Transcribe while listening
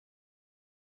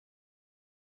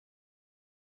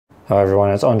Hi everyone,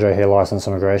 it's Andre here, Licensed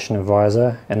Immigration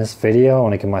Advisor. In this video I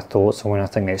want to give my thoughts on when I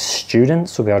think that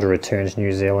students will be able to return to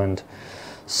New Zealand.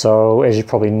 So as you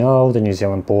probably know, the New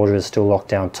Zealand border is still locked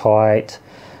down tight.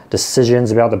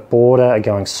 Decisions about the border are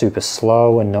going super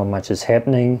slow and not much is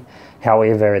happening.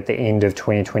 However, at the end of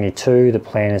 2022 the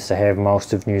plan is to have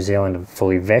most of New Zealand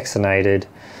fully vaccinated.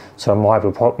 So it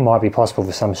might be possible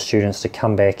for some students to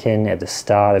come back in at the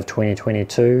start of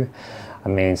 2022. I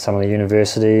mean, some of the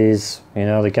universities,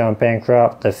 they're going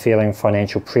bankrupt, they're feeling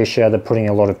financial pressure, they're putting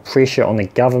a lot of pressure on the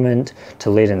government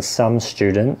to let in some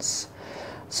students.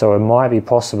 So it might be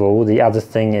possible. The other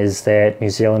thing is that New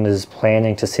Zealand is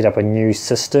planning to set up a new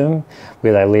system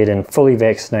where they let in fully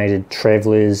vaccinated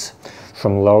travellers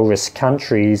from low-risk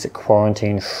countries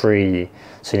quarantine-free.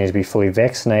 So you need to be fully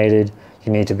vaccinated.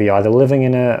 You need to be either living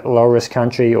in a low-risk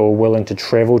country or willing to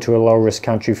travel to a low-risk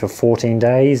country for 14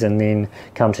 days and then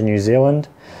come to New Zealand.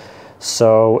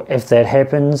 So if that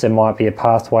happens, there might be a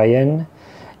pathway in.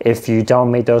 If you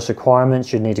don't meet those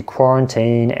requirements, you need to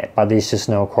quarantine, but there's just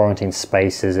no quarantine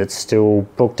spaces. It's still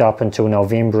booked up until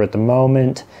November at the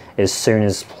moment. As soon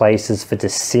as places for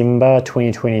December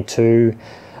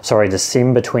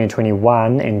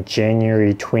 2021 and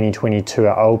January 2022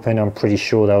 are open, I'm pretty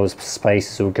sure those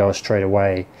spaces will go straight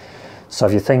away. So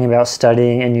if you're thinking about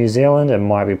studying in New Zealand, it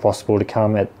might be possible to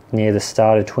come near the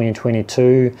start of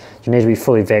 2022. You need to be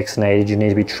fully vaccinated, you need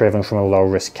to be travelling from a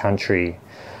low-risk country.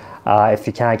 If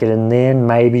you can't get in then,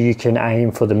 maybe you can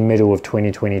aim for the middle of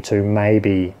 2022,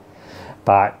 maybe.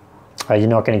 But you're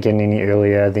not going to get in any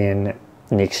earlier than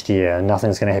next year.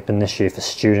 Nothing's going to happen this year for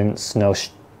students.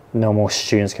 No more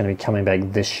students going to be coming back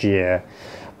this year,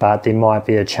 but there might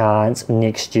be a chance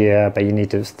next year. But you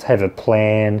need to have a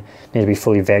plan, need to be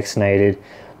fully vaccinated,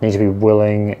 need to be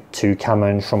willing to come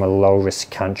in from a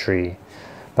low-risk country.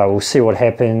 But we'll see what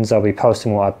happens. I'll be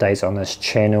posting more updates on this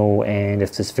channel, and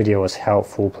if this video was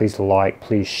helpful, please like,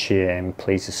 please share, and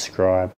please subscribe.